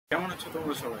কেমন আছো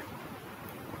তোমরা সবাই?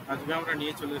 আজকে আমরা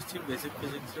নিয়ে চলে এসেছি বেসিক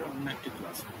ফিজিক্সের অন্য একটি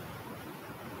ক্লাস।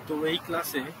 তো এই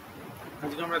ক্লাসে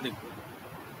আজকে আমরা দেখব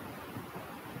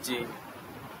যে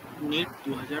নিট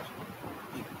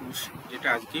 2021 যেটা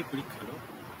আজকেই পরীক্ষা হলো,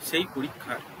 সেই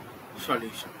পরীক্ষার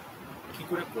সলিউশন কী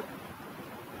করে করবে।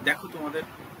 দেখো তোমাদের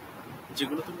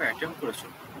যেগুলো তোমরা অ্যাটেম্প করেছো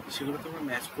সেগুলো তোমরা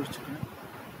ম্যাচ করছো কিনা।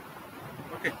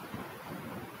 ওকে,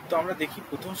 তো আমরা দেখি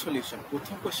প্রথম সলিউশন।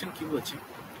 প্রথম কোয়েশ্চেন কী বলছে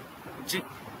যে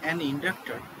an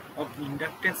inductor of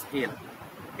inductance L,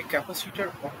 a capacitor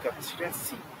of capacitance C,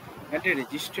 and a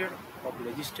resistor of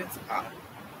resistance R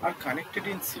are connected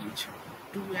in series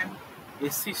to an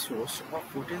AC source of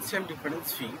potential difference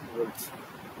V volts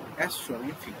as shown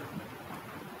in figure.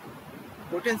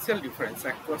 Potential difference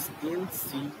across L, C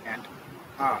and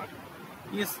R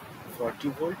is 40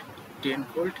 volt, 10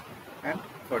 volt and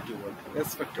 40 volt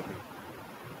respectively.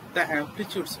 The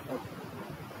amplitudes of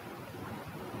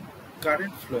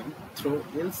current flowing through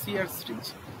LCR series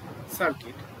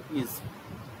circuit is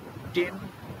 10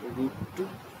 root 2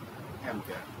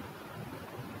 ampere.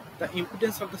 The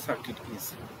impedance of the circuit is.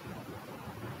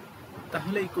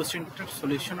 তাহলে এই কোশ্চেনটার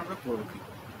solution আমরা করব কি?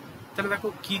 তাহলে দেখো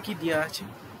কি কি দেওয়া আছে,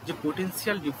 যে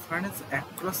পোটেনশিয়াল ডিফারেন্স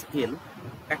অ্যাক্রস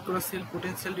এল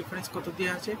পোটেনশিয়াল ডিফারেন্স কত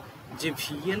দেওয়া আছে, যে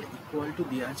ভিএল ইকুয়াল টু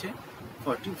দেওয়া আছে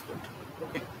 40 ভোল্ট।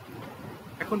 ওকে,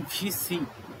 এখন ভিসি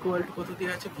ইকুয়াল টু কত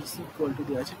দেওয়া আছে, ভিসি ইকুয়াল টু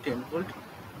দেওয়া আছে 10 volt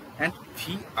and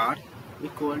VR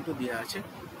equal to দেওয়া আছে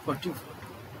 40 ভোল্ট।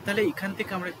 তাহলে এখান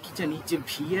থেকে আমরা কি জানি যে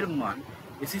ভি এর মান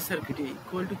এসি সার্কিটে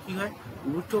ইকুয়াল টু কী হয়,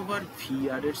 রুট ওভার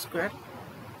ভিআর এর square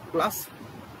plus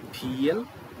VL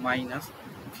minus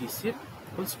ভিসির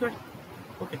whole square.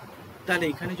 ওকে, তাহলে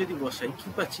এখানে যদি বসাই কি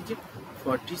পাচ্ছি, যে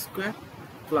 40 স্কোয়ার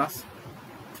প্লাস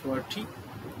 40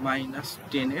 মাইনাস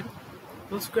 10 এর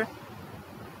হোল স্কোয়ার।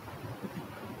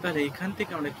 তাহলে এখান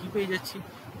থেকে আমরা কি পেয়ে যাচ্ছি,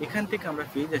 এখান থেকে আমরা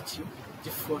পেয়ে যাচ্ছি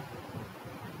যে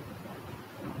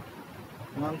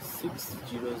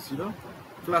 1600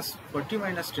 প্লাস 40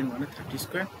 মাইনাস 10 মানে 30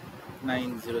 square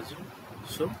 900,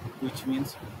 so which means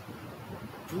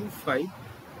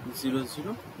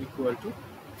 2500 equal to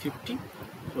 50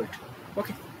 volt.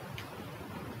 ওকে,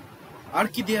 আর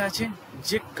কি দেওয়া আছে,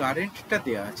 যে কারেন্টটা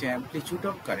দেওয়া আছে অ্যাম্পলিটিউড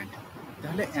অফ কারেন্ট।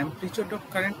 তাহলে অ্যাম্পলিটিউড অফ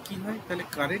কারেন্ট কি হয়, তাহলে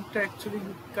কারেন্টটা অ্যাকচুয়ালি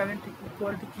কারেন্ট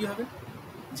ইকুয়াল টু কী হবে,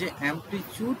 যে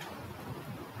অ্যাম্পলিটিউড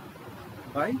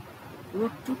বাই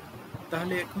রুট 2।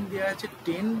 তাহলে এখন দেওয়া আছে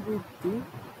 10 root 2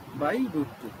 by root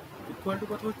 2 equal to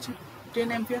কত হচ্ছে, 10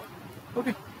 অ্যাম্পিয়ার।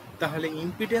 ওকে, তাহলে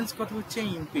ইম্পিডেন্স কত হচ্ছে,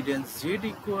 ইম্পিডেন্স জেড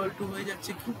ইকুয়াল টু হয়ে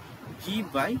যাচ্ছে কি ভি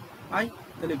বাই আই।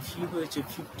 তাহলে ভি হয়েছে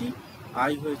 50,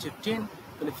 আই হয়েছে 10,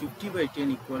 তাহলে 50 বাই 10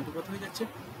 ইকুয়াল টু কত হয়ে যাচ্ছে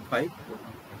 5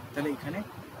 ওহম। তাহলে এখানে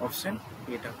অপশন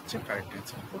এটা হচ্ছে কারেক্ট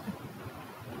অ্যান্সার। ওকে,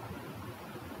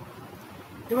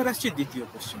 এবার আসছে দ্বিতীয়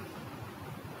কোশ্চেন।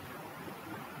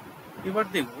 এবার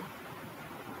দেখব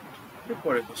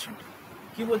পরের কোশ্চেনটা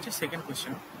কি বলছে। Second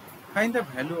question, find the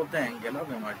value of the angle of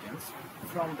emergence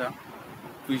from the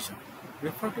prism,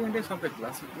 refractive index of the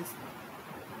glass is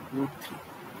root 3।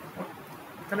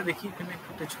 তাহলে দেখি এখানে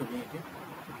একটা ছবি এঁকে,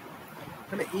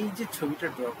 তাহলে এই যে ছবিটা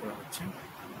ড্র করা হচ্ছে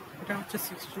এটা হচ্ছে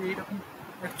 60, এইরকম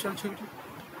অ্যাকচুয়াল ছবিটা।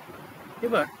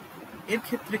 এবার এর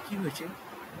ক্ষেত্রে কি হয়েছে,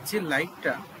 যে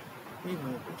লাইটটা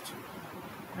এইভাবে পড়ছে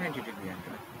 90 ডিগ্রি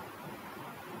অ্যাঙ্গেলে।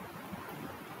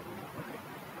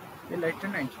 এই লাইটটা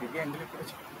 90 ডিগ্রি অ্যাঙ্গেলে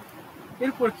পড়েছে।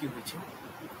 এরপর কি হয়েছে,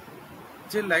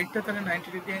 যে লাইটটা তাহলে 90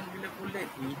 ডিগ্রি অ্যাঙ্গেলে পড়লে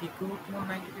এই দিকেও তোমার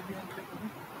 90 ডিগ্রি অ্যাঙ্গেলে পড়বে,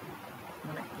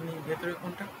 মানে এই ভেতরে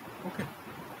কোনটা। ওকে,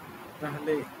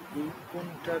 তাহলে এই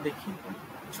কোনটা দেখি,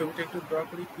 ছবিটা একটু ড্র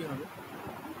করি কি হবে।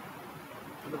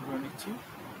 তাহলে ধরে নিচ্ছি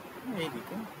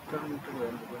এইদিকে, কারণ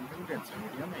ডেন্সার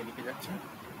মিডিয়াম এইদিকে যাচ্ছে,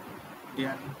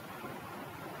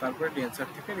 তারপরে ডেন্সার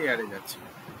থেকে রেয়ারে যাচ্ছে।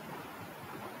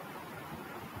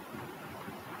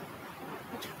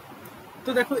 তো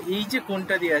দেখো এই যে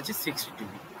কোণটা দেওয়া আছে 60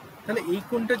 ডিগ্রি, তাহলে এই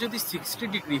কোণটা যদি 60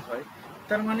 ডিগ্রি হয়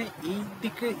তার মানে এই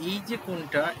দিকে এই যে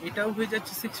কোণটা এটাও হয়ে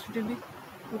যাচ্ছে 60 ডিগ্রি।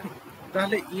 ওকে,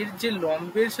 তাহলে এর যে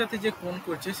লম্বের সাথে যে কোণ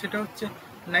করছে সেটা হচ্ছে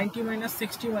 90 মাইনাস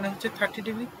 60 মানে হচ্ছে 30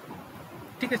 ডিগ্রি।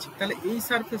 ঠিক আছে, তাহলে এই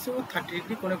সারফেসেও 30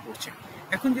 ডিগ্রি কোণে পড়ছে।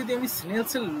 এখন যদি আমি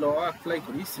স্নেলসের ল অ্যাপ্লাই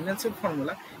করি, স্নেলসের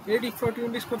ফর্মুলা, এর রিফ্র্যাক্টিভ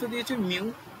ইন্ডেক্স কত দিয়েছে, মিউ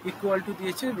ইকুয়াল টু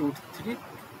দিয়েছে রুট 3।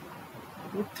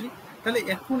 তাহলে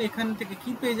এখন এখান থেকে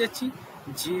কি পেয়ে যাচ্ছি,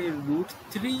 যে root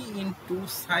 3 into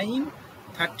sign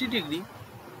 30 degree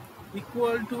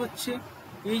equal to হচ্ছে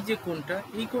এই যে কোণটা,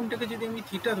 এই কোণটাকে যদি আমি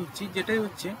থিটা ধরছি, যেটাই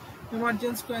হচ্ছে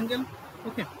এমার্জেন্স অ্যাঙ্গেল।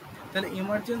 ওকে, তাহলে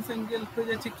এমার্জেন্স অ্যাঙ্গেল হয়ে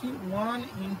যাচ্ছে কি 1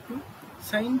 ইন্টু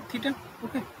সাইন থিটা।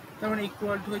 ওকে, তার মানে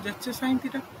ইকুয়াল টু হয়ে যাচ্ছে সাইন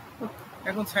থিটা।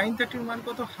 এখন সাইন 30 মান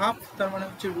কত, হাফ, তার মানে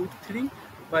হচ্ছে রুট 3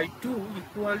 বাই 2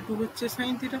 ইকুয়াল টু হচ্ছে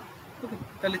সাইন থিটা। ওকে,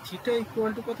 তাহলে থিটা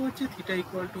ইকুয়াল টু কত হচ্ছে, থিটা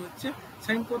ইকুয়াল টু হচ্ছে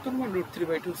সাইন কত আমার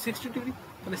 √3/2 60 ডিগ্রি,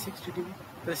 তাহলে 60 ডিগ্রি,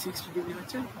 তাহলে 60 ডিগ্রি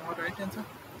হচ্ছে আমার রাইট অ্যান্সার।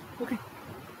 ওকে,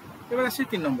 এবার আসি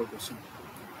 3 নম্বর কোশ্চেন।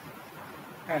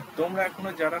 হ্যাঁ, তোমরা এখনো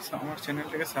যারা আমার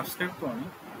চ্যানেলটাকে সাবস্ক্রাইব করোনি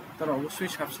তারা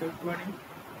অবশ্যই সাবস্ক্রাইব করে নিন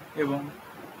এবং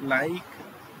লাইক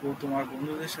ও তোমার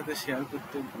বন্ধুদের সাথে শেয়ার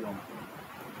করতে ভুলো না।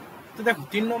 তো দেখো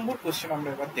 3 নম্বর কোশ্চেন আমরা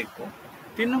এবার দেখবো।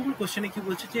 3 নম্বর কোশ্চেনে কি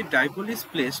বলছে যে dipole is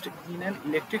placed in an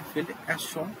electric field as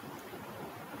শোন,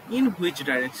 in which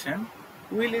direction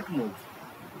will it move.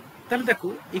 তাহলে দেখো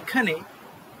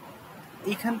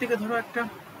এখান থেকে ধরো একটা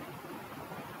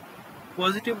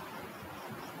পজিটিভ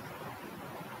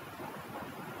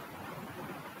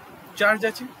চার্জ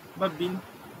আছে বা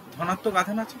ধনাত্মক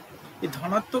আধান আছে, এই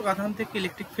ধনাত্মক আধান থেকে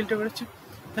ইলেকট্রিক ফিল্ডটা বেরোচ্ছে।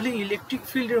 তাহলে ইলেকট্রিক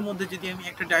ফিল্ডের মধ্যে যদি আমি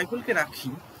একটা ডাইপোলকে রাখি,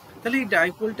 তাহলে এই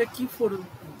ডাইপোলটা কি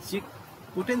যে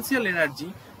পোটেন্সিয়াল এনার্জি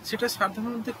সেটা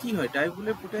সাধারণত কি হয়,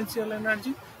 ডাইপোলের potential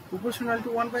energy proportional to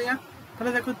 1/r।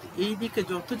 তাহলে দেখো এই দিকে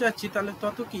যত যাচ্ছি তাহলে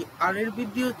তত কি আর এর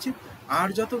বৃদ্ধি হচ্ছে, আর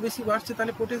যত বেশি বাড়ছে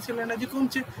তাহলে পোটেন্সিয়াল এনার্জি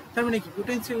কমছে। তার মানে কি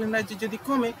পোটেন্সিয়াল এনার্জি যদি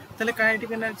কমে তাহলে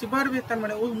কাইনেটিক এনার্জি বাড়বে, তার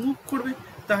মানে ও মুভ করবে।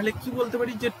 তাহলে কি বলতে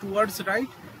পারি যে towards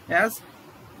right as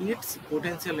it's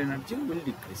potential energy will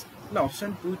decrease. তাহলে অপশন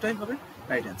 2টাই হবে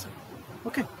রাইট অ্যান্সার।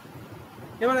 ওকে,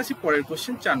 এবার আসি পরের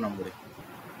কোশ্চেন 4 নম্বরে।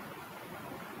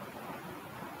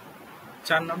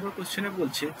 4 নম্বর কোশ্চেনে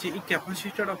বলছে যে এই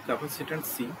capacitor of capacitance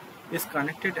C is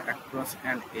connected across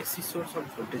an AC source of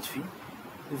voltage V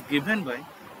is given by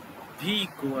V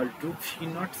equal to V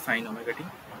naught sin omega t,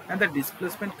 and the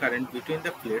displacement current between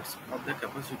the plates of the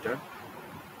capacitor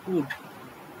would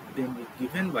then be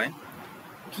given by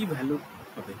কি value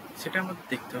হবে সেটা আমাদের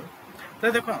দেখতে হবে।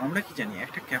 তাহলে দেখো আমরা কি জানি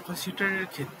একটা ক্যাপাসিটরের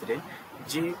ক্ষেত্রে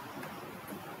যে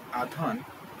আধান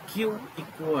Q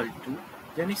ইকুয়াল টু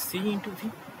জানি C ইন্টু V।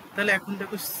 তাহলে এখন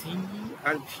দেখো C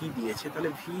আর V দিয়েছে, তাহলে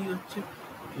V হচ্ছে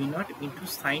V not into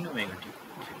sine omega t.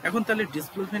 এখন তাহলে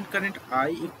displacement current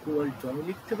I equal to আমি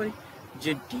লিখতে পারি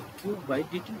যে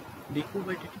dq/dt,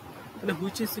 তাহলে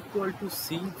which is equal to C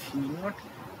V not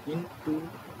into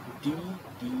d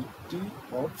dt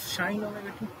of sin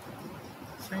omega t,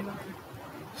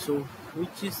 so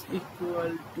which is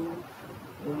equal to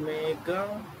omega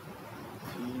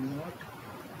V naught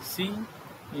C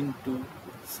into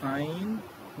sin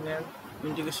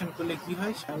integration করলে কি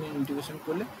হয়, sin integration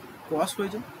করলে cos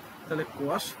হয়ে যায়, তাহলে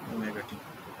cos omega t।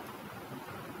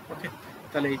 ওকে,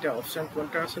 তাহলে এটা option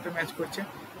কোনটার সাথে ম্যাচ করছে,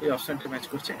 এই অপশনটা ম্যাচ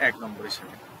করছে 1 নম্বরের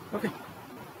সাথে। ওকে,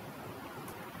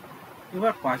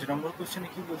 এবার 5 নম্বর কোশ্চেনে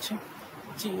কি বলছে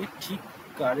যে ঠিক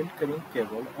current carrying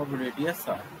cable of radius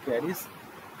R carries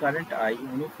current I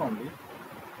uniformly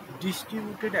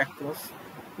distributed across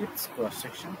its cross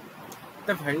section.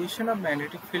 The variation of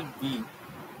magnetic field B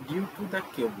due to the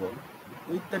cable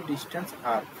with the distance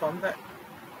R from the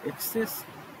axis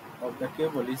of the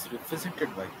cable is represented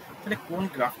by, তাহলে কোন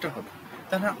গ্রাফটা হবে।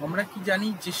 তাহলে আমরা কি জানি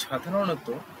যে সাধারণত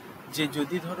যে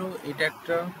যদি ধরো এটা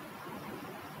একটা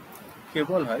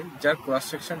কেবল হয় যার ক্রস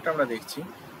সেকশনটা আমরা দেখছি,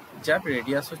 যার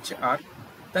রেডিয়াস হচ্ছে R,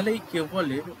 তাহলে এই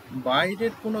কেবলের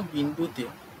বাইরের কোনো বিন্দুতে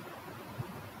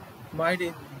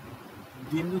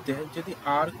যদি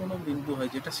আর কোনো বিন্দু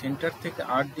হয় যেটা সেন্টার থেকে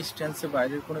R ডিস্টেন্সে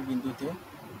বাইরের কোনো বিন্দুতে,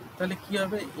 তাহলে কি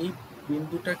হবে এই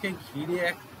বিন্দুটাকে ঘিরে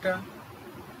একটা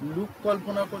লুপ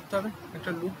কল্পনা করতে হবে,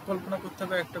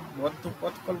 একটা বদ্ধ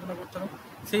পথ কল্পনা করতে হবে।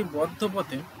 সেই বদ্ধ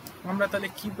পথে আমরা তাহলে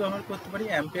কি ব্যবহার করতে পারি,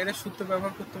 অ্যাম্পিয়ারের সূত্র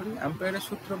ব্যবহার করতে পারি। অ্যাম্পিয়ারের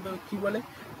সূত্র কি বলে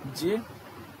যে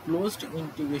closed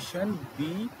integration B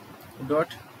dot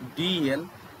dl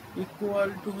equal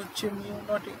to হচ্ছে মিউ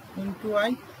নট ইন্টু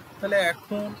I। তাহলে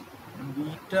এখন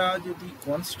বিটা যদি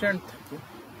কনস্ট্যান্ট থাকে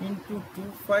ইন্টু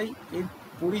 2π, এর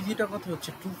পরিধিটা কত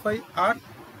হচ্ছে 2πr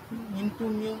into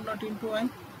mu not into I।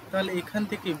 তাহলে এখান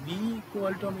থেকে B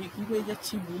ইকুয়াল টু আমি কি পেয়ে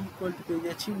যাচ্ছি, B ইকুয়াল টু পেয়ে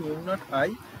যাচ্ছি mu not I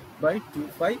by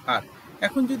 2πr।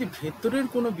 এখন যদি ভেতরের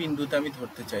কোনো বিন্দুতে আমি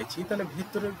ধরতে চাইছি, তাহলে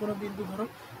ভেতরের কোনো বিন্দু ধরো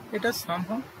এটা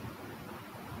সামহাউ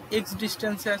x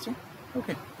ডিস্টেন্সে আছে।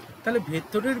 ওকে, তাহলে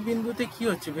ভেতরের বিন্দুতে কি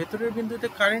হচ্ছে, ভেতরের বিন্দুতে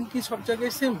কারেন্ট কি সব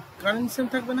জায়গায় সেম, কারেন্ট সেম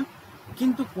থাকবে না,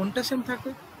 কিন্তু কোনটা সেম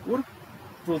থাকবে, ওর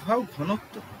প্রভাব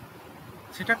ঘনত্ব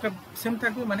সেটা সেম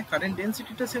থাকবে, মানে কারেন্ট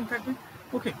ডেন্সিটিটা সেম থাকবে।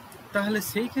 ওকে, তাহলে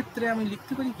সেই ক্ষেত্রে আমি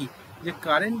লিখতে পারি কি যে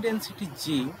current density J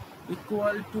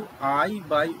equal to I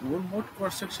by ওর মোট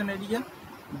cross section area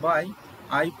by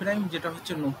I prime, যেটা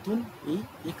হচ্ছে নতুন এই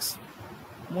x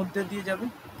মধ্যে দিয়ে যাবে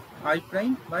I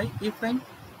prime by A prime.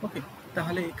 ওকে,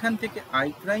 তাহলে এখান থেকে I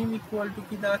প্রাইম ইকুয়াল টু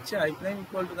কি দাঁড়াচ্ছে, I প্রাইম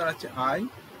ইকুয়াল টু দাঁড়াচ্ছে I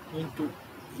into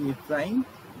A prime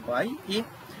by A।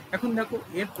 এখন দেখো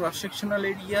এর ক্রস সেকশনাল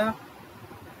এরিয়া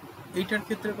এইটার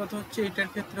ক্ষেত্রে কত হচ্ছে, এইটার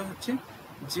ক্ষেত্রে হচ্ছে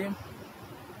যে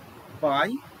পাই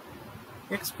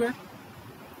x স্কোয়ার।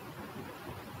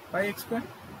 পাই এক্স স্কোয়ার।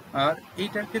 আর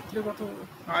এইটার ক্ষেত্রে কত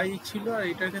আই ছিল, আর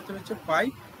এইটার ক্ষেত্রে হচ্ছে পাই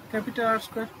ক্যাপিটাল আর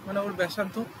স্কোয়ার, মানে ওর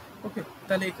ব্যাসার্ধ। ওকে,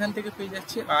 তাহলে এখান থেকে পেয়ে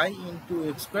যাচ্ছি I into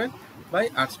x square by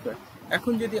R square.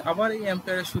 এখন যদি আবার এই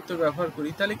অ্যাম্পিয়ারের সূত্র ব্যবহার করি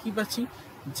তাহলে কি পাচ্ছি,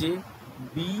 যে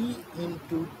বি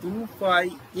ইন্টু টু পাই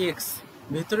এক্স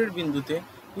ভেতরের বিন্দুতে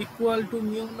equal to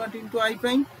mu not into I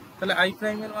prime. তাহলে আই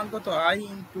প্রাইমের মান কত, I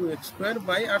into x square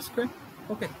by R square.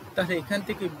 ওকে, তাহলে এখান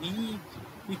থেকে বি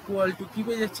ইকুয়াল টু কী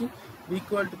পেয়ে যাচ্ছি, বি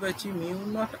ইকুয়াল টু পাচ্ছি mu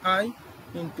not I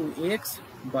into x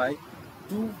by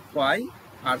two pi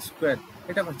R square,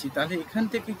 এটা পাচ্ছি। তাহলে এখান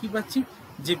থেকে কি পাচ্ছি,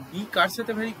 যে বি কার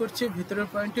সাথে ভ্যারি করছে, ভেতরের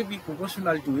পয়েন্টে বি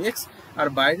প্রপোর্শনাল টু এক্স, আর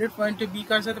বাইরের পয়েন্টে বি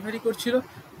কার সাথে ভ্যারি করছিল,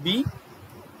 বি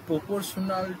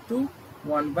প্রপোর্শনাল টু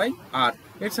 1/r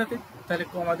এর সাথে। তাহলে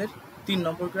আমাদের 3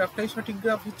 নম্বর গ্রাফটাই সঠিক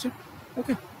গ্রাফ হচ্ছে।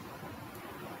 ওকে,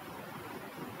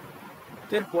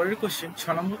 তো এর পরের কোশ্চেন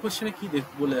 6 নম্বর কোশ্চেনে কি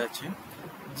বলে আছে,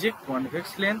 যে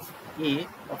convex lens A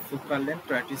of focal length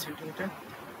 20 cm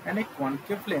and a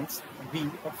concave lens B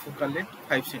of focal length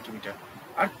 5 cm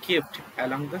are kept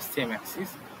along the same axis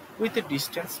with a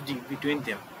distance d between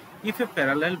them. If a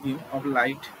parallel beam of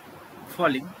light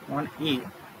falling on A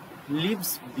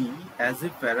leaves B as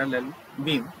a parallel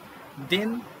beam, then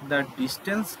the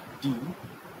distance d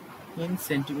in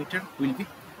centimeter will be।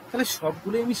 তাহলে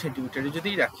সবগুলো আমি সেন্টিমিটারে যদি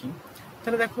রাখি,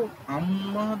 তাহলে দেখো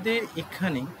আমাদের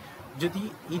এখানে যদি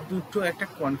এই দুটো, একটা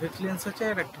কনভেক্স লেন্স আছে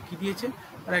আর একটা কি দিয়েছে,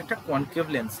 আর একটা কনকেভ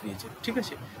লেন্স দিয়েছে, ঠিক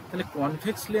আছে। তাহলে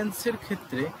কনভেক্স লেন্সের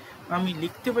ক্ষেত্রে আমি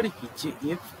লিখতে পারি কি, যে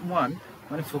f1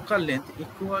 মানে ফোকাল লেন্থ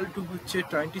ইকুয়াল টু হচ্ছে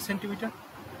 20 সেন্টিমিটার,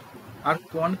 আর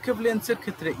কনকেভ লেন্সের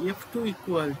ক্ষেত্রে f2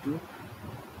 ইকুয়াল টু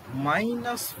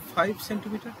 -5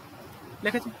 সেন্টিমিটার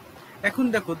লেখা আছে। এখন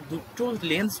দেখো দুটো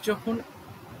লেন্স যখন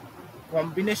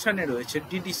কম্বিনেশনে রয়েছে,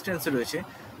 ডি ডিস্টেন্সে রয়েছে,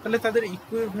 তাহলে তাদের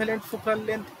equivalent focal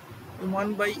length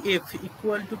 1/f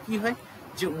equal to কি হয়,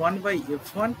 যে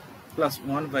 1/f1 plus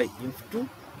 1/f2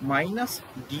 minus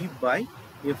D by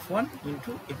f1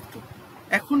 into f2।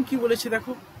 এখন কি বলেছে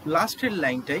দেখো লাস্টের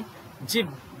লাইনটাই, যে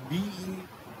B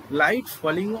light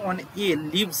falling on a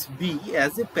leaves B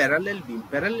as a parallel beam.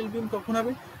 Parallel বিম কখন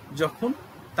হবে, যখন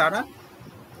তারা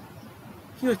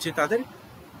কি হচ্ছে, তাদের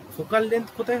ফোকাল লেন্থ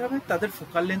কোথায় হবে, তাদের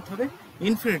ফোকাল লেন্থ হবে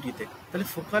ইনফিনিটিতে। তাহলে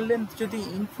ফোকাল লেন্থ যদি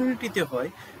ইনফিনিটিতে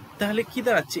হয় তাহলে কি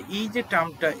দাঁড়াচ্ছে, এই যে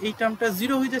টার্মটা, এই টার্মটা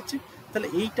 0 হয়ে যাচ্ছে। তাহলে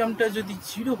এই টার্মটা যদি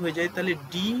 0 হয়ে যায় তাহলে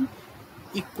ডি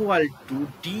ইকুয়াল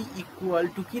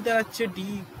টু কি দাঁড়াচ্ছে, ডি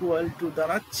ইকুয়াল টু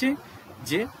দাঁড়াচ্ছে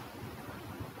যে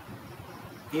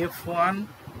f1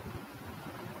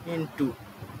 into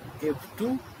f2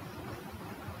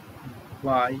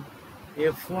 by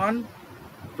f1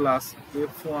 plus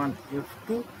f1 f2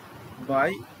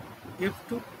 by f2।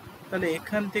 তাহলে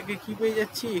এখান থেকে কি পেয়ে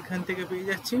যাচ্ছি, এখান থেকে পেয়ে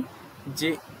যাচ্ছি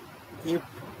যে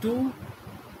f2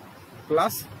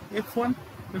 প্লাস f1,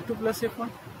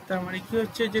 তার মানে কি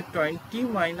হচ্ছে, যে 20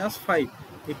 মাইনাস 5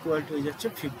 ইকুয়াল টু হয়ে যাচ্ছে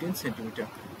 15 সেন্টিমিটার।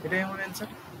 এটাই আমার অ্যান্সার।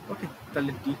 ওকে,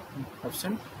 তাহলে ডি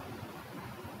অপশন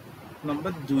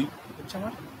নম্বর 2 হচ্ছে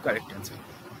আমার কারেক্ট অ্যান্সার।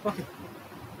 ওকে,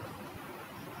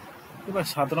 এবার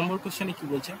 7 নম্বর কোশ্চেনে কি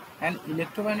বলছে, an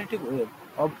electromagnetic wave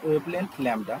of wavelength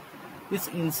lambda is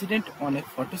incident on a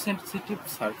photosensitive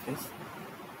surface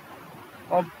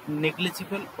of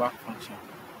negligible work function.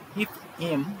 If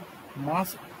m mass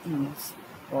is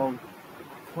of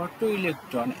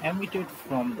photoelectron emitted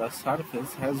from the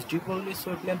surface has de Broglie's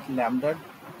wavelength lambda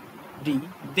d,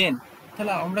 then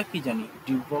তাহলে আমরা কি জানি,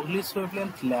 de Broglie's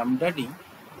wavelength lambda d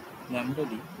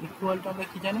equal to আমরা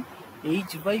কি জানি,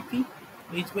 h/p,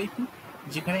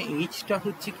 যেখানে hটা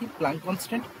হচ্ছে কি প্ল্যাঙ্ক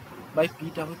কনস্ট্যান্ট, বাই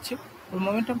pটা হচ্ছে ওর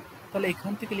মোমেন্টাম। তাহলে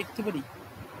এখান থেকে লিখতে পারি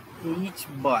h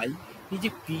বাই, এই যে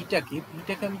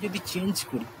পিটাকে আমি যদি চেঞ্জ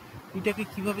করি, পিটাকে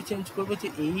কিভাবে চেঞ্জ করবো, যে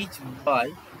h by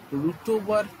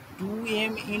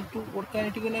 √2m into or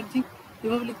kinetic energy,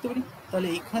 এভাবে লিখতে পারি। তাহলে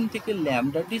এখান থেকে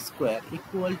lambda D square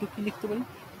equal to কি লিখতে পারি,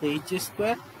 h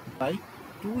square by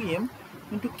 2m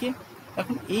into k.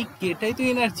 এখন এই কেটাই তো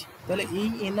এনার্জি, তাহলে এই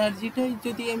এনার্জিটাই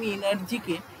যদি আমি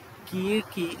এনার্জিকে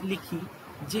কে লিখি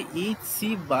যে hc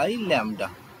বাই ল্যামডা,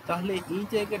 তাহলে এই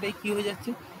জায়গাটায় কি হয়ে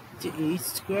যাচ্ছে, যে h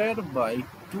square by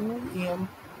 2m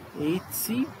hc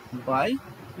by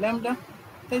lambda,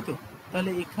 তাই তো।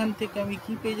 তাহলে এখান থেকে আমি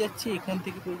কি পেয়ে যাচ্ছি, এখান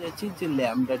থেকে পেয়ে যাচ্ছি যে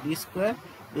lambda D square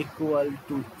equal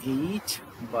to h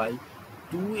by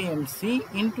 2mc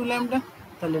into lambda.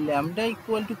 তাহলে ল্যামডা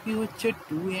ইকুয়াল টু কি হচ্ছে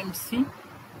 2mc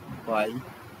by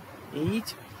h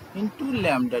into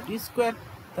lambda D square.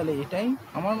 তাহলে এটাই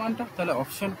আমার মানটা। তাহলে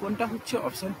অপশন কোনটা হচ্ছে,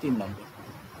 অপশন 3 নম্বর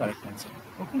কারেক্ট অ্যান্সার।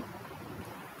 ওকে,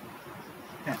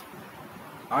 হ্যাঁ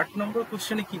 8 নম্বর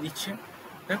কোশ্চেনে কি দিচ্ছে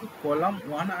দেখো, কলাম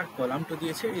 1 আর কলাম 2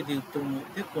 দিয়েছে, এই দুটোর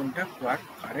মধ্যে কোনটা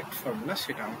কারেক্ট ফর্মুলা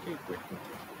সেটা আমাকে ইকুয়েট করতে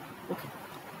হবে। ওকে,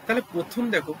 তাহলে প্রথম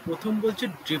দেখো, প্রথম বলছে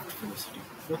ড্রিফট ভেলোসিটি,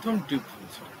 প্রথম ড্রিফট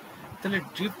ভেলোসিটি। তাহলে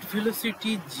ড্রিফট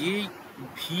ভেলোসিটি যে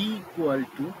ভি ইকুয়াল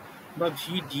টু বা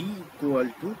ভিডি ইকুয়াল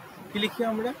টু কি লিখি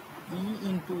আমরা, ই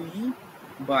into E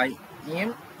by M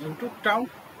into tau.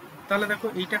 তাহলে দেখো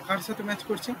এইটা কার সাথে ম্যাচ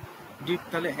করছে, ড্রিফট,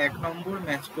 তাহলে 1 নম্বর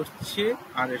ম্যাচ করছে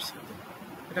আর এর সাথে,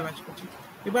 এটা ম্যাচ করছে।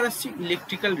 এবার আসছি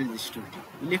ইলেকট্রিক্যাল রেজিস্টিভিটি।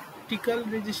 ইলেকট্রিক্যাল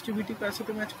রেজিস্টিভিটি কার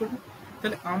সাথে ম্যাচ করবে,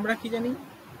 তাহলে আমরা কি জানি,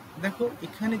 দেখো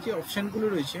এখানে যে অপশানগুলো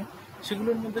রয়েছে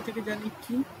সেগুলোর মধ্যে থেকে জানি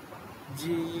কি,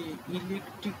 যে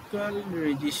ইলেকট্রিক্যাল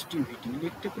রেজিস্টিভিটি,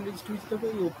 দেখো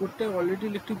এই ওপরটা অলরেডি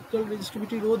ইলেকট্রিক্যাল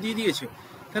রেজিস্টিভিটি রো দিয়ে দিয়েছে,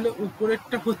 তাহলে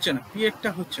উপরেরটা হচ্ছে না, পি এরটা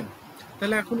হচ্ছে না।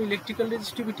 তাহলে এখন ইলেকট্রিক্যাল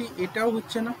রেজিস্টিভিটি এটাও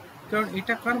হচ্ছে না, কারণ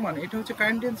এটা কার মান, এটা হচ্ছে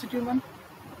কারেন্ট ডেন্সিটির মান।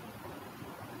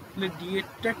 তাহলে ডি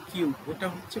এরটা কিউ, এটা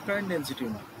হচ্ছে কারেন্ট ডেন্সিটির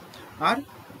মান। আর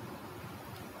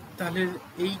তাহলে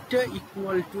এইটা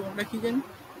ইকুয়াল টু আমরা কি জানি,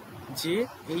 যে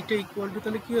এইটা ইকুয়াল টু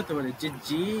তাহলে কি হতে পারে, যে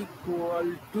জে ইকুয়াল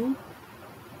টু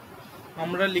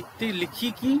আমরা লিখি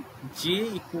কি, জে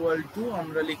ইকুয়াল টু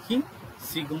আমরা লিখি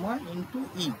সিগমা ইন্টু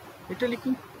ই, এটা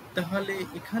লিখি। তাহলে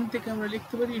এখান থেকে আমরা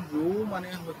লিখতে পারি রো মানে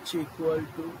হচ্ছে equal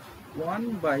to 1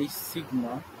 by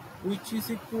sigma, which is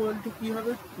equal to কি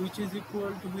হবে, উইচ ইজ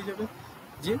ইকুয়াল টু হয়ে যাবে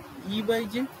যে E by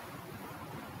J,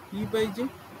 E by J.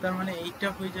 তার মানে এইটা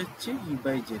হয়ে যাচ্ছে ই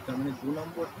বাই জে, তার মানে 2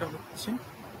 নম্বরটা হচ্ছে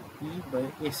ই বাই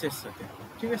এস এর সাথে,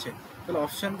 ঠিক আছে। তাহলে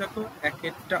অপশান দেখো,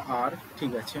 একেরটা আর,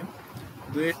 ঠিক আছে,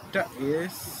 দুয়েরটা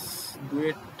এস,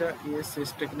 দুয়েরটা এস,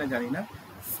 এসটা কিনা জানি না,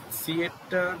 সি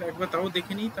এরটা একবার তাও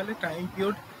দেখে নিই। তাহলে টাইম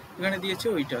পিরিয়ড এখানে দিয়েছে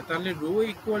ওইটা, তাহলে রো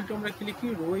ইকুয়াল টু আমরা কি লিখি,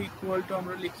 রো ইকুয়াল টু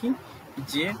আমরা লিখি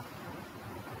যে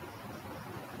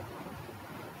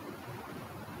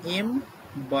M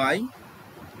by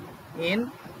N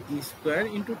square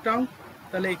into tau.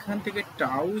 তাহলে এখান থেকে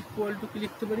টাউ ইকুয়াল টু কি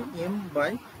লিখতে পারি, M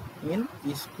by N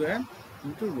square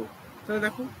into rho. তাহলে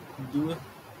দেখো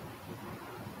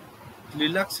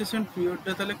রিল্যাক্সেশন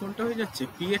পিরিয়ডটা তাহলে কোনটা হয়ে যাচ্ছে,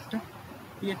 পি এরটা,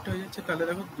 পি এরটা হয়ে যাচ্ছে। তাহলে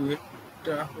দেখো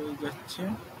দুয়েরটা হয়ে যাচ্ছে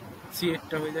সি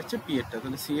এরটা হয়ে যাচ্ছে পি এরটা,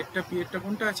 তাহলে সি এরটা পি এরটা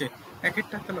কোনটা আছে,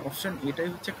 একেরটা। তাহলে অপশন এটাই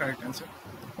হচ্ছে কারেক্ট অ্যান্সার।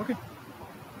 ওকে,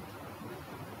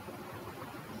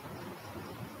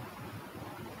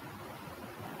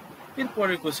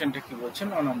 এরপরের কোশ্চেনটা কি বলছে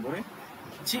 9 নম্বরে,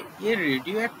 যে এর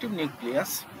রেডিও অ্যাক্টিভ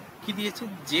নিউক্লিয়াস কি দিয়েছে,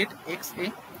 Z x A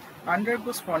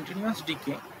আন্ডারগোস continuous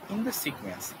decay in the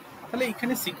sequence. তাহলে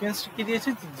এখানে সিকোয়েন্সটা কি দিয়েছে,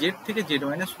 জেড থেকে জেড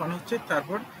মাইনাস 1 হচ্ছে,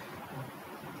 তারপর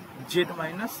জেড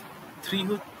মাইনাস 3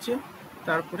 হচ্ছে,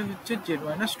 তারপরে হচ্ছে জেড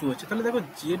মাইনাস 2 হচ্ছে। তাহলে দেখো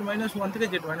জেড মাইনাস 1 থেকে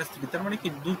জেড মাইনাস 3, তার মানে কি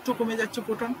দুটো কমে যাচ্ছে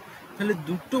প্রোটন। তাহলে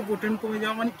দুটো প্রোটন কমে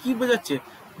যাওয়া মানে কি বোঝাচ্ছে,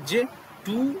 যে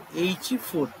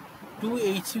 2He4,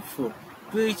 2He4,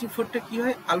 2He4টা কি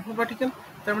হয়, আলফা পার্টিকেল।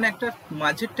 তার মানে একটা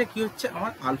মাঝেরটা কি হচ্ছে,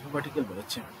 আমার আলফা পার্টিকেল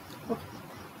বেরোচ্ছে। ওকে,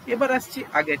 এবার আসছি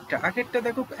আগেরটা। আগেরটা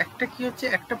দেখো একটা কি হচ্ছে,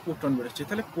 একটা প্রোটন বেরোচ্ছে।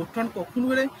 তাহলে প্রোটন কখন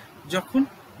বেরোয়, যখন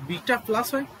বিটা প্লাস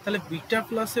হয়, তাহলে বিটা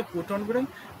প্লাসে প্রোটন বেরোয়,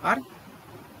 আর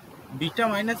বিটা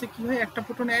মাইনাসে কি হয়, একটা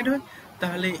প্রোটন অ্যাড হয়।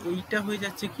 তাহলে এইটা হয়ে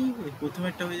যাচ্ছে কি,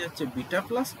 প্রথমেরটা হয়ে যাচ্ছে বিটা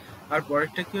প্লাস, আর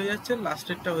পরেরটা কি হয়ে যাচ্ছে,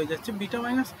 লাস্টেরটা হয়ে যাচ্ছে বিটা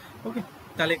মাইনাস। ওকে,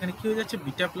 তাহলে এখানে কি হয়ে যাচ্ছে,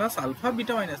 beta plus alpha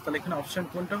beta minus. তাহলে এখানে অপশন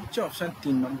কোনটা হচ্ছে, অপশন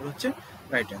 3 নম্বর হচ্ছে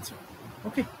রাইট অ্যান্সার।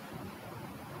 ওকে,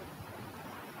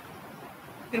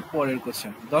 এর পরের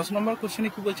কোশ্চেন 10 নম্বর কোশ্চেনে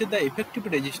কি বলছে, the effective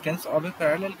resistance of A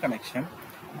parallel connection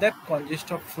that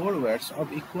consists of 4 wires of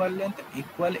equal length,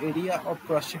 equal area of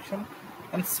cross section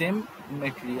and same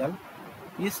material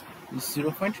is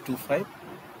 0.25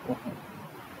 ohm.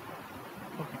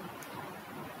 Okay.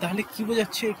 তাহলে কি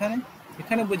বোঝাচ্ছে এখানে,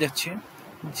 এখানে বোঝাচ্ছে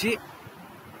যে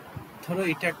ধরো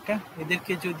এটা একটা,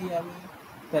 এদেরকে যদি আমি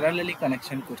প্যারালালি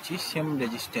কানেকশন করছি, সেম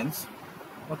রেজিস্ট্যান্স,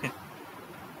 ওকে,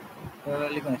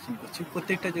 প্যারালালি কানেকশন করছি,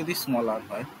 প্রত্যেকটা যদি স্মল আর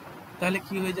হয়, তাহলে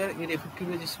কি হয়ে যায়, এর এফেক্টিভ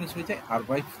রেজিস্ট্যান্স হয়ে যায়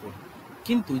R/4।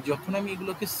 কিন্তু যখন আমি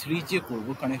এগুলোকে সিরিজে করব,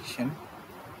 কানেকশন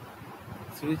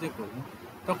সিরিজে করব,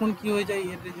 তখন কি হয়ে যায়,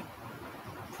 এর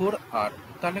 4R,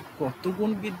 তাহলে কত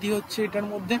গুণ বৃদ্ধি হচ্ছে এটার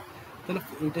মধ্যে, তাহলে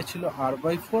এটা ছিল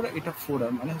R/4, এটা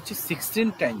 4R, মানে হচ্ছে 16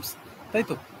 টাইমস, তাই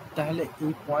তো। তাহলে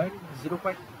এই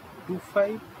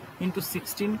 0.25 ইন্টু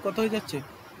 16 কত হয়ে যাচ্ছে,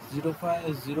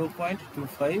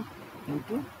 0.25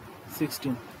 ইন্টু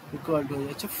 16 ইকুয়াল টু হয়ে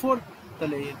যাচ্ছে 4।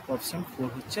 তাহলে এর অপশন 4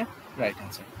 হচ্ছে রাইট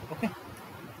অ্যান্সার। ওকে,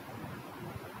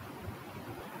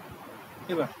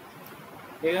 এবার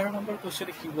 11 নম্বর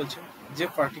কোশ্চেনে কি বলছে, যে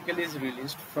particle is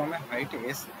released from a height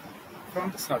s from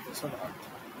the surface of earth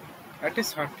at a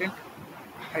certain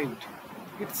height,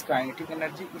 its kinetic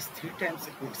energy is 3 times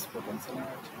its potential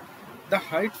energy. The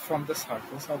height from the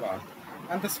surface of earth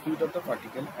and the speed of the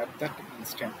particle at that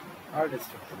instant are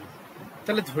respectively.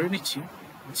 তাহলে ধরে নিচ্ছি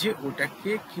যে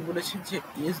ওটাকে কি বলেছে, যে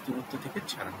s দূরত্ব থেকে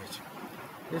ছাড়া হয়েছে,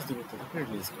 s দূরত্ব থেকে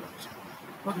রিলিজ করা হয়েছে।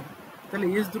 ওকে, তাহলে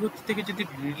এস দূরত্ব থেকে যদি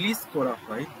রিলিজ করা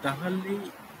হয় তাহলে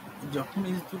যখন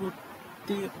এস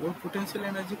দূরত্বে ওর পোটেনশিয়াল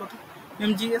এনার্জি কত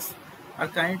mgs, আর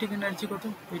কাইনেটিক এনার্জি কত,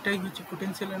 এটাই হচ্ছে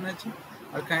potential energy,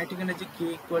 R kinetic energy K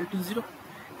equal to 0।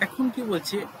 এখন কি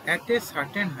বলছে অ্যাট এ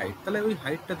সার্টেন হাইট, তাহলে ওই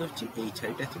হাইটটা ধরছি এইচ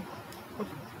হাইট আছে।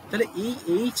 ওকে, তাহলে এই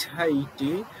এইচ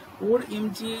হাইটে ওর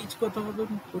mgh কত হবে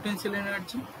potential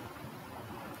energy,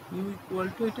 you equal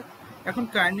to এটা। এখন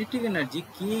kinetic energy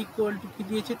K equal to কি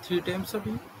দিয়েছে 3 টাইমস অফ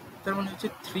ইউ, তার মানে হচ্ছে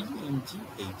 3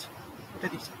 mgh এটা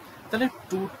দিয়েছে। তাহলে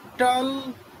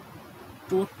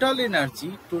টোটাল এনার্জি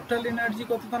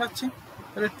কত দাঁড়াচ্ছে,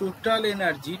 তাহলে total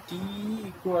energy T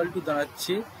equal to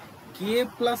দাঁড়াচ্ছে কে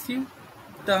প্লাস ইউ,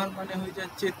 তার মানে হয়ে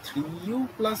যাচ্ছে 3u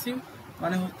প্লাস ইউ,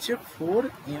 মানে হচ্ছে 4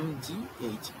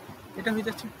 mgh, এটা হয়ে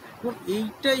যাচ্ছে। এবং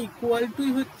এইটা ইকুয়াল টুই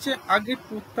হচ্ছে আগের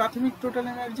প্রাথমিক টোটাল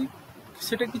এনার্জি,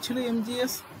 সেটা কি ছিল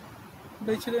mgs,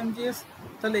 এটাই ছিল mgs।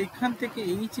 তাহলে এখান থেকে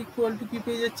h ইকুয়াল টু কি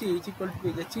পেয়ে যাচ্ছি, h ইকুয়াল টু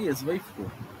পেয়ে যাচ্ছি s/4।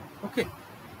 ওকে,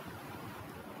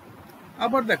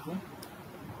 আবার দেখো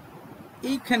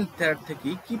এইখানটার থেকে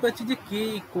কি পাচ্ছি যে কে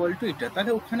ইকুয়াল টু এটা,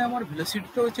 তাহলে ওখানে আমার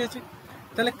ভেলোসিটিটাও আছে।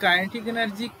 তাহলে kinetic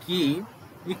energy K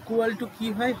equal to কি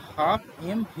হয় half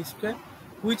M V square,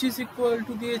 which is equal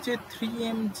to দিয়েছে 3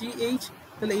 mgh,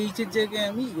 তাহলে এইচ এর জায়গায়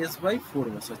আমি s/4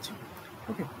 বসাচ্ছি।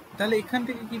 ওকে, তাহলে এখান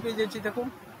থেকে কি পেয়ে যাচ্ছি দেখো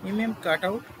কাট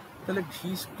আউট, তাহলে V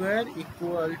square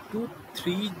equal to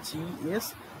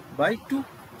 3gs/2,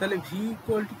 তাহলে ভি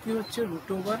ইকুয়াল টু কি হচ্ছে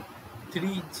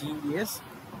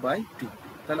 √3gs/2।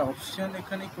 তাহলে অপশন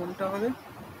এখানে কোনটা হবে,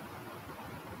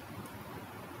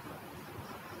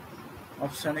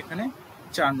 অপশন এখানে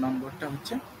 4 নম্বরটা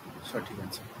হচ্ছে সঠিক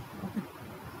অ্যান্সার।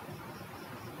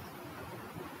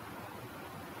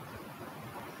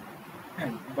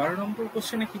 হ্যাঁ, 12 নম্বর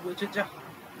কোশ্চেনে কি বলছে যে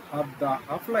the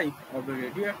half life of a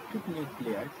radioactive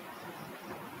nuclide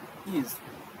is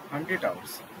 100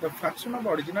 hours. The fraction of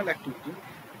original activity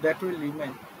that will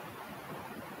remain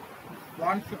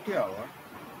 150 hours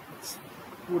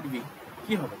would be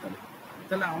কি হবে,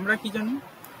 তাহলে আমরা কি জানি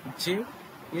যে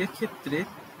এর ক্ষেত্রে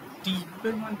টি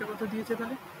এর মানটা কত দিয়েছে,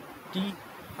 তাহলে টি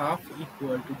হাফ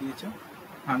ইকুয়াল টু দিয়েছে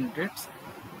 100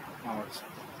 আওয়ার্স।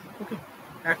 ওকে,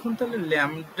 এখন তাহলে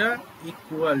ল্যামডা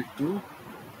ইকুয়াল টু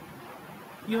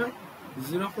কি হয়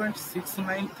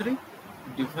 0.693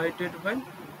 ডিভাইডেড বাই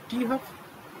টি হাফ।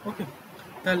 ওকে,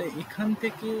 তাহলে এখান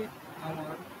থেকে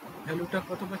আমার ভ্যালুটা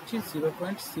কত পাচ্ছি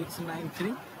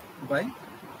 0.693 বাই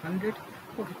 100।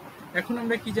 ওকে, এখন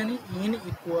আমরা কি জানি n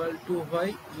ইকুয়াল টু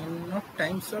হয় n not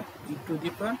Times of E to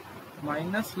the power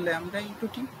minus lambda into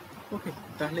T. ওকে,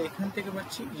 তাহলে এখান থেকে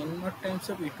পাচ্ছি n not Times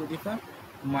of E to the power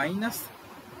minus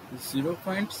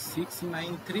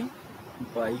 0.693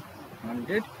 by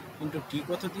 100 into T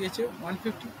কত দিয়েছে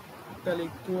 150, তাহলে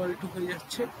ইকুয়াল টু হয়ে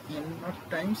যাচ্ছে n not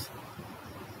Times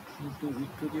into E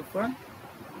to the power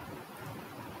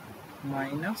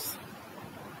minus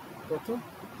কত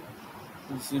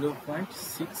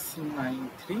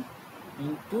 0.693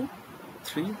 ইন্টু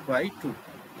 3/2,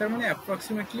 তার মানে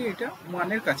অ্যাপ্রক্সিমেটলি এটা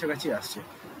 1-এর কাছাকাছি আসছে।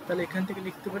 তাহলে এখান থেকে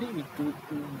লিখতে পারি ই two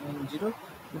n0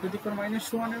 E to the power minus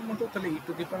 1-এর মতো, তাহলে ই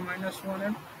টু দি পাওয়ার মাইনাস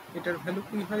 1-এর এটার ভ্যালু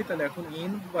কি হয়, তাহলে এখন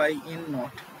n বাই n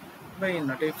নট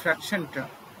এই ফ্র্যাকশনটা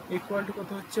ইকুয়াল টু কত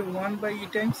হচ্ছে 1/e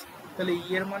টাইমস, তাহলে ই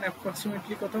এর মান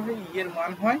অ্যাপ্রক্সিমেটলি কত হয়, ই এর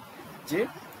মান হয় যে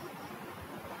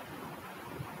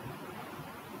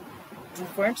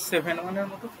 2.71 এর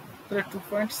মতো, তাহলে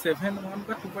 2.71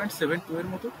 বা 2.72 এর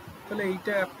মতো। তাহলে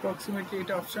এইটা অ্যাপ্রক্সিমেটলি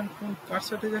এটা অপশন কোন কার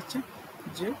সাথে যাচ্ছে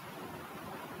যে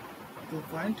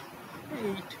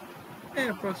 2.8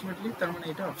 অ্যাপ্রক্সিমেটলি, তার মানে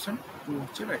এটা অপশন 2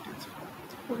 হচ্ছে রাইট অ্যান্সার।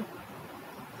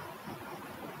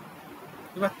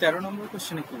 এবার 13 নম্বর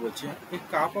কোশ্চেনে কি বলছে এ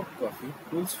cup of coffee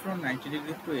cools from 90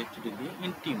 degree to 80 degree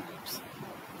in 10 minutes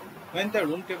when the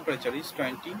room temperature is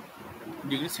 20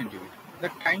 degree centigrade. The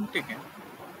time taken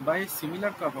by a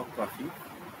similar cup of coffee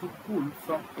to cool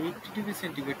from 80 degree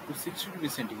centigrade to 60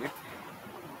 degree centigrade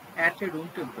at a room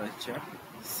temperature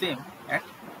same at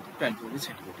 20 degree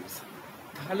centigrade.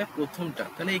 তাহলে প্রথমটা,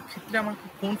 তাহলে এই ক্ষেত্রে আমাকে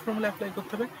কোন formula apply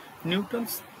করতে হবে,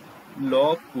 Newton's law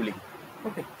of cooling.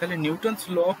 ওকে, তাহলে নিউটনস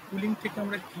ল অফ কুলিং থেকে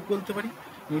আমরা কি বলতে পারি,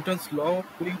 নিউটনস ল অফ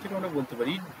কুলিং থেকে আমরা বলতে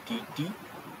পারি ডিটি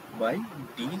বাই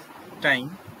ডি টাইম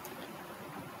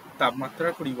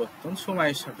তাপমাত্রার পরিবর্তন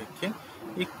সময়ের সাপেক্ষে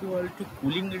ইকুয়াল টু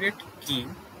কুলিং রেট কি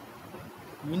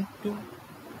ইন্টু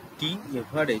টি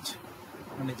এভারেজ,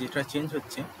 মানে যেটা চেঞ্জ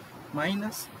হচ্ছে,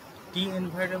 মাইনাস টি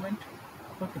এনভায়রনমেন্ট।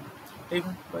 ওকে,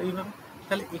 এইভাবে।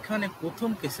 তাহলে এখানে প্রথম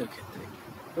কেসের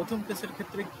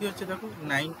ক্ষেত্রে কি হচ্ছে দেখো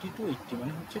 90 to 80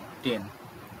 মানে হচ্ছে 10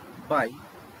 বাই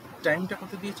টাইমটা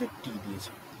কত দিয়েছে টি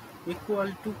দিয়েছে equal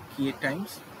to K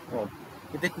Times of,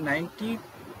 এদের 90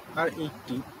 আর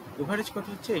 80 এভারেজ কত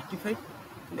হচ্ছে 85,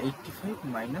 তাহলে 85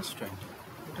 মাইনাস 20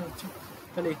 এটা হচ্ছে।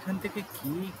 তাহলে এখান থেকে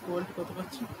কি ইকুয়াল টু কত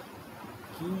পাচ্ছি,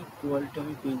 কি ইকুয়াল টু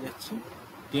আমি পেয়ে যাচ্ছি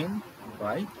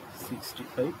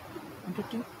 10/65 ইন্টু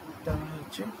টি, তার মানে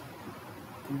হচ্ছে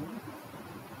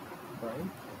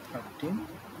 2/13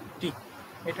 টি।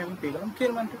 এটা আমি পেয়ে গেলাম কে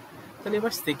এর মানটা। তাহলে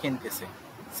এবার সেকেন্ড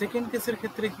কেসের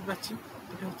ক্ষেত্রে কি পাচ্ছি,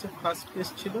 এটা হচ্ছে ফার্স্ট কেস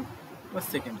ছিল বা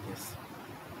সেকেন্ড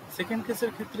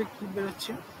কেসের ক্ষেত্রে কি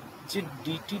বেরোচ্ছে যে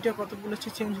ডিটিটা কত বলেছে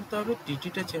চেঞ্জ হতে হবে,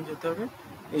 ডিটিটা চেঞ্জ হতে হবে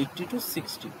 80 to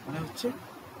 60 মানে হচ্ছে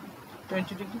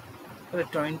 20 ডিগ্রি। তাহলে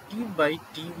 20/t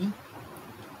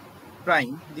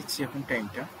প্রাইম দিচ্ছি এখন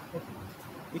টাইমটা,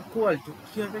 ইকুয়াল টু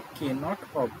কী হবে কে নট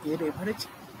অফ এর এভারেজ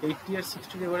 80 আর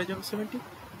 60 এভারেজ হবে 70,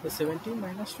 তো 70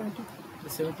 মাইনাস 20,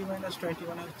 70 মাইনাস 20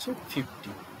 মানে হচ্ছে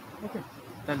 50। ওকে,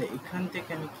 তাহলে এখান থেকে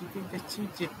আমি কী পেয়ে যাচ্ছি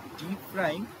যে টি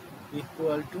prime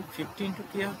equal to 50 into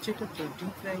k হচ্ছে এটা, তো টি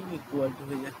প্রাইম ইকুয়াল টু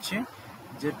হয়ে যাচ্ছে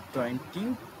যে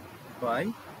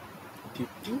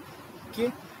 20/50 কে।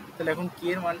 তাহলে এখন কে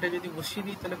এর মানটা যদি বসিয়ে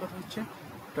দিই তাহলে কত হচ্ছে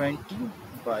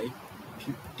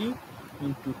 20/50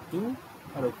 ইন্টু 2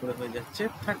 আর উপরে হয়ে যাচ্ছে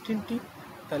 13t।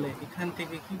 তাহলে এখান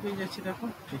থেকে কি পেয়ে যাচ্ছি দেখো,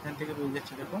 এখান থেকে পেয়ে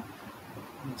যাচ্ছি দেখো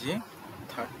যে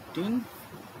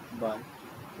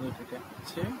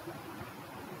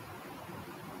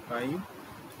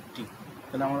 13/5t।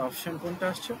 তাহলে আমার অপশন কোনটা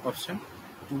আসছে, option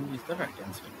 2 is the right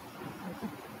answer.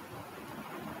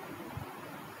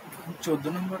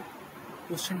 14 number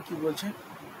question কি বলছে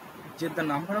যে the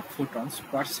number of photons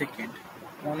per second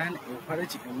on an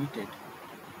average emitted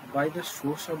by the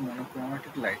source of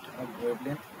monochromatic light of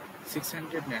wavelength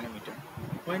 600 nanometer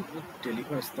when it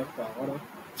delivers the power of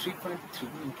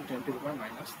 3.3 into 10 to the power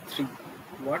minus 3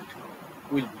 watt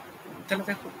will be। তাহলে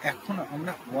দেখো এখন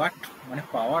আমরা watt মানে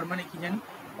পাওয়ার মানে কি জানি,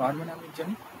 পাওয়ার মানে আমি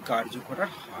জানি কার্য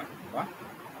করার হার বা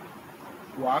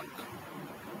watt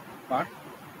per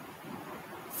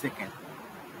second,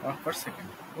 watt per second.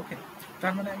 ওকে,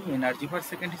 তার মানে আমি এনার্জি পার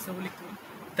সেকেন্ড হিসাবে লিখতে পারি।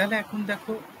 তাহলে এখন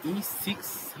দেখো এই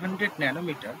 600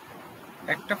 ন্যানোমিটার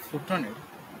একটা ফোটনের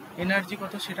এনার্জি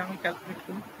কত সেটা আমি ক্যালকুলেট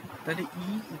করি। তাহলে ই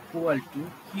ইকুয়াল টু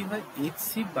কী হয়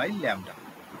এইচসি বাই ল্যামডা।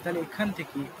 তাহলে এখান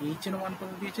থেকে এইচ এর মান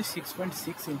কত দিয়েছে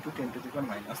 6.6 into 10 to the power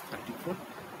minus 34,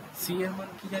 C এর মান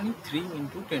কি জানি 3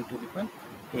 into 10 to the power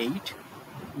 8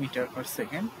 metre per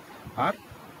second, আর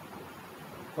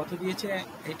কত দিয়েছে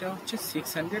এটা হচ্ছে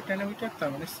 600 ন্যানোমিটার, তার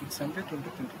মানে 600 into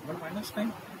 10 to the power minus 9।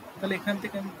 তাহলে এখান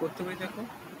থেকে আমি করতে পারি দেখো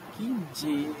কি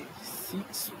যে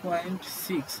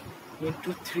 6.6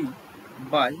 into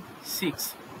 3/6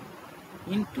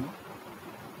 into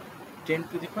 10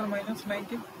 to the power minus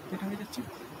 19 এটা হয়ে যাচ্ছে।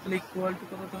 তাহলে ইকুয়াল টু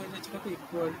কত হয়ে যাচ্ছে কত,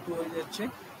 ইকুয়াল টু হয়ে যাচ্ছে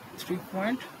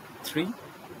 3.3,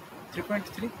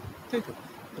 তাই তো।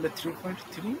 তাহলে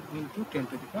 3.3 into 10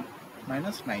 to the power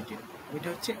minus 19 এটা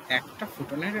হচ্ছে একটা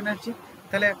ফোটনের এনার্জি।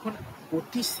 তাহলে এখন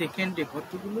প্রতি সেকেন্ডে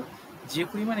কতগুলো যে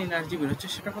পরিমাণ এনার্জি বেরোচ্ছে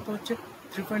সেটা কত হচ্ছে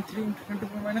 3.3 into 10 to the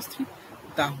power minus 3।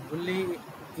 তাহলে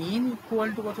এন ইকুয়াল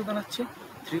টু কত দাঁড়াচ্ছে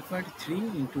 3.3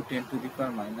 into 10 to the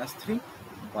power minus 3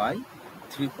 by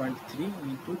 3.3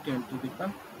 into 10 to the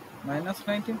power minus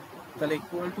 19। তাহলে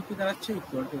ইকুয়াল টু কি দাঁড়াচ্ছে,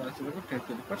 ইকুয়াল টু দাঁড়াচ্ছে দেখো 10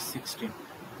 to the power 16।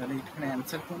 তাহলে এখানে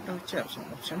অ্যান্সার কোনটা হচ্ছে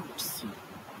অপশন সি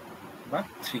বা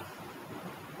 3।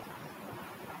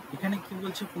 এখানে কি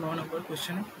বলছে 15 নম্বর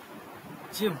কোশ্চেনে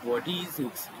যে body is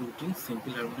executing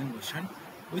simple harmonic motion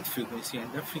with frequency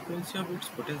and the frequency of its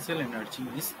potential energy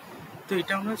is. তো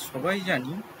এটা আমরা সবাই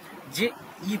জানি যে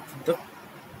if the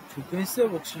frequency of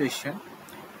অক্সিলেশন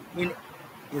in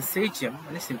SHM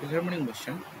মানে simple harmonic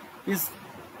motion is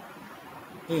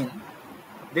n,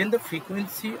 then the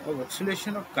frequency of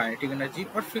oscillation of kinetic energy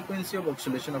or frequency of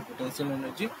oscillation of potential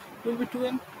energy will be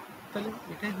 2n। তাহলে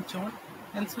এটাই হচ্ছে আমার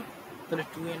অ্যান্সার, তাহলে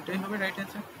 2nটাই হবে রাইট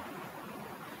অ্যান্সার।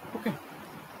 ওকে,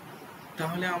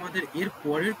 তাহলে আমাদের এর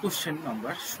পরের কোশ্চেন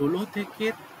নাম্বার 16 থেকে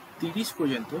 30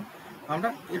 পর্যন্ত আমরা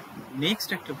এর নেক্সট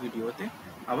একটা ভিডিওতে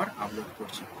আবার আপলোড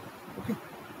করছি। ওকে,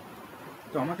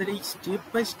 তো আমাদের এই স্টেপ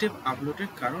বাই স্টেপ আপলোডের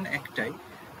কারণ একটাই,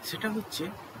 সেটা হচ্ছে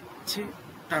যে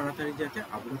তাড়াতাড়ি যাতে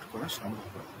আপলোড করা সম্ভব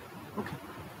হয়। ওকে,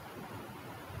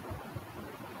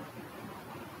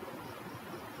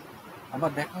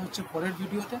 আবার দেখা হচ্ছে পরের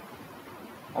ভিডিওতে।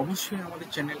 অবশ্যই আমাদের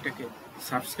চ্যানেলটাকে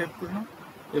সাবস্ক্রাইব করে নাও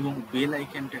এবং বেল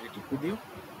আইকনটাকে টিপে দিও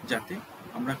যাতে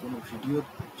আমরা কোনো ভিডিও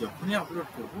যখনই আপলোড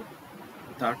করব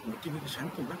তার নোটিফিকেশান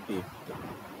তোমরা পেয়ে যেতে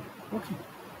পারো। ওকে,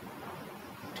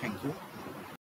 থ্যাংক ইউ।